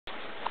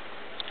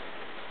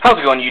How's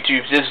it going,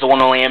 YouTube? This is the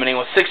one and only Eminem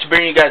with 6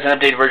 bringing you guys an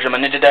updated version of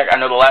my Ninja deck. I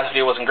know the last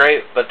video wasn't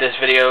great, but this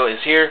video is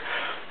here,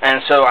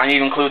 and so I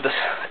need to include this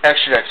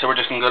extra deck, so we're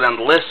just going to go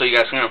down the list so you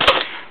guys can know.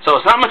 So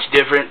it's not much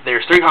different.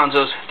 There's 3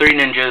 Hanzos, 3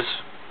 Ninjas,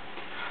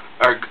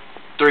 or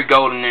 3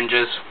 Golden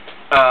Ninjas,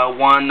 1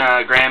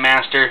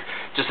 Grandmaster,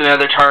 just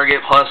another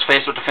target, plus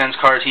face with defense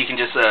cards, he can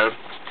just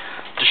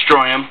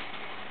destroy him.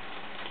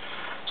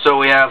 So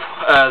we have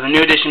the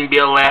new edition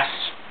BLS.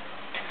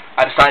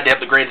 I decided to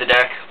upgrade the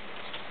deck.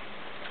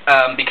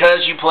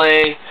 Because you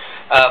play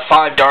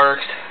 5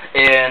 darks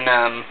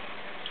and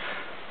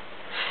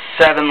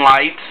 7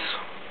 lights,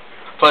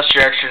 plus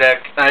your extra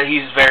deck,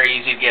 he's very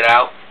easy to get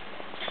out.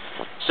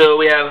 So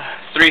we have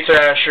 3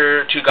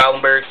 Thrasher, 2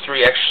 Goblinberg,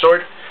 3 extra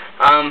sword.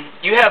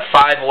 You have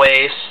 5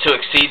 ways to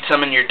exceed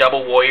summon your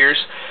double warriors,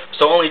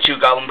 so only 2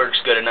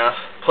 Goblinberg's good enough.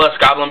 Plus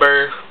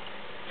Goblinberg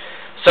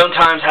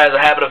sometimes has a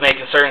habit of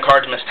making certain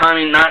cards miss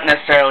timing, not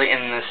necessarily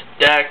in this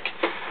deck,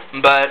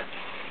 but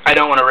I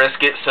don't want to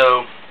risk it,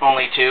 so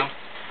only 2.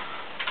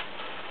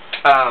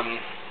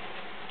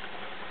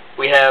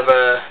 We have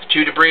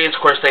 2 Debris. Of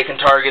course, they can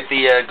target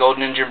the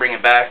Golden Ninja and bring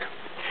it back.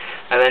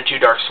 And then 2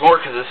 Dark S'more,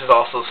 because this is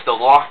also still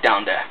the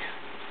lockdown deck.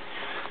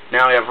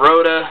 Now we have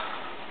Rhoda.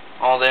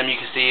 All of them you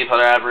can see.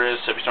 Powder Avarice,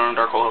 Storm,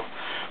 Dark Hole,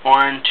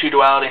 Warren, 2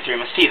 Duality, and 3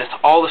 Mystique. That's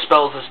all the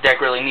spells this deck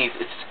really needs.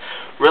 It's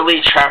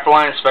really trap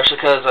line, especially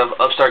because of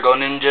Upstart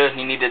Golden Ninja.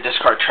 You need to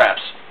discard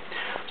traps.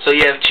 So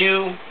you have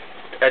 2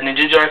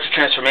 Ninja Arts of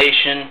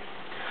Transformation.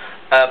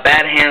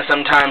 Bad hands,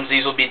 sometimes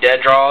these will be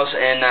dead draws,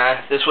 and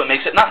this is what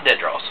makes it not dead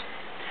draws.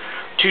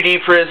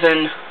 2D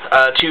Prison,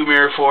 2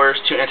 Mirror Force,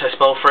 2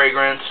 Anti-Spell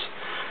Fragrance,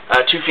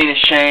 2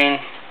 Phoenix Chain,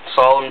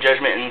 Solemn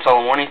Judgment, and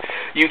Solemn Warning.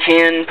 You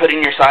can put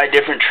in your side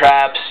different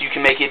traps. You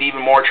can make it even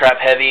more trap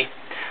heavy.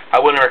 I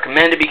wouldn't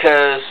recommend it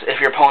because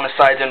if your opponent's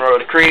side's in Row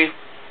Decree,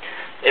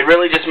 it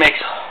really just makes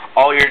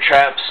all your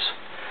traps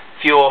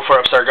fuel for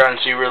Upstart Guns,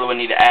 so you really would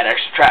need to add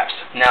extra traps.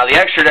 Now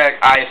the extra deck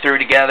I threw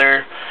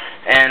together,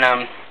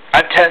 and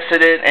I've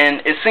tested it,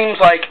 and it seems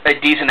like a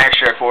decent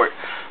extra deck for it.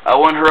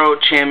 1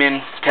 Heroic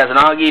Champion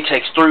Kazanagi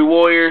takes 3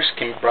 Warriors,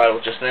 can be brought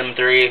with just them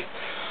 3.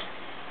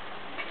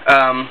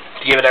 To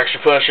give it extra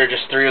push, or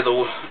just 3 of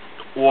the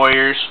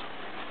Warriors.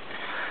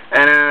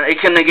 And it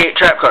can negate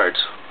trap cards.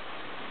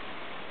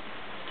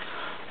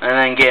 And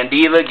then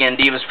Gandiva.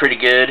 Gandiva's pretty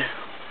good.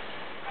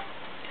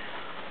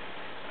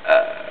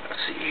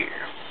 Let's see here.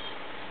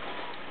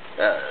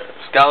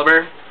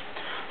 Excalibur.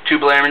 2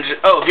 Blair Ninja.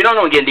 Oh, if you don't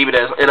know what Gandiva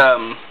does, it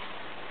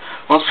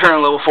once per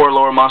turn, level 4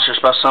 lower monster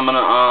special summon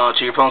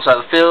to your opponent's side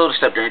of the field,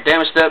 except during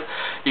damage step.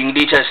 You can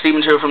detach Steam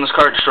material from this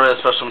card, destroy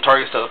that special summon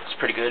target, so it's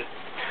pretty good.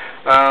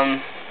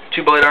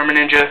 2 Blade Armor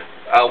Ninja,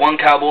 1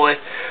 Cowboy,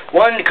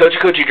 1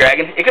 Kochi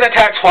Dragon. It can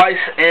attack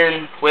twice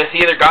and with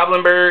either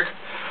Goblinberg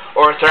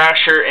or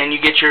Thrasher, and you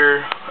get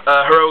your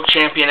Heroic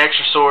Champion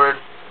Extra Sword.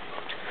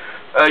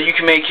 You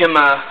can make him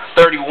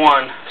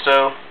 31,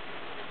 so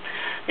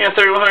you know,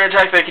 3100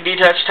 attack that can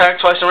detach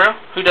attack twice in a row.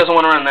 Who doesn't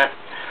want to run that?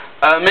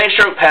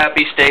 Maystroke,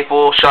 Pappy,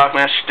 Staple,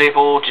 Shockmaster,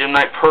 Staple, Gem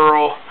Knight,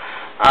 Pearl.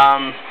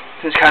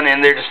 He's kind of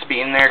in there just to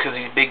be in there because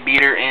he's a big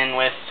beater in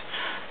with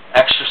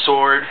Extra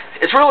Sword.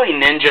 It's really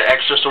Ninja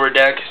Extra Sword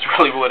deck. It's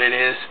really what it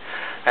is.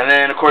 And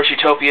then, of course,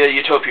 Utopia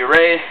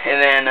Ray,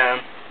 and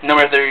then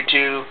number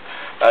 32,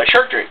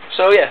 Shark Drake.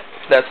 So, yeah,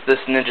 that's this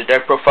Ninja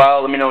deck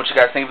profile. Let me know what you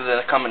guys think of it in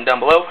the comment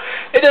down below.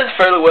 It does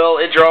fairly well.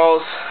 It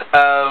draws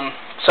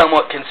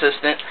somewhat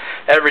consistent.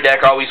 Every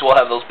deck always will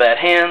have those bad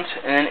hands.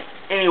 And then,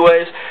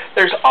 anyways,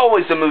 there's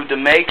always a move to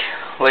make.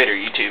 Later,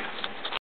 YouTube.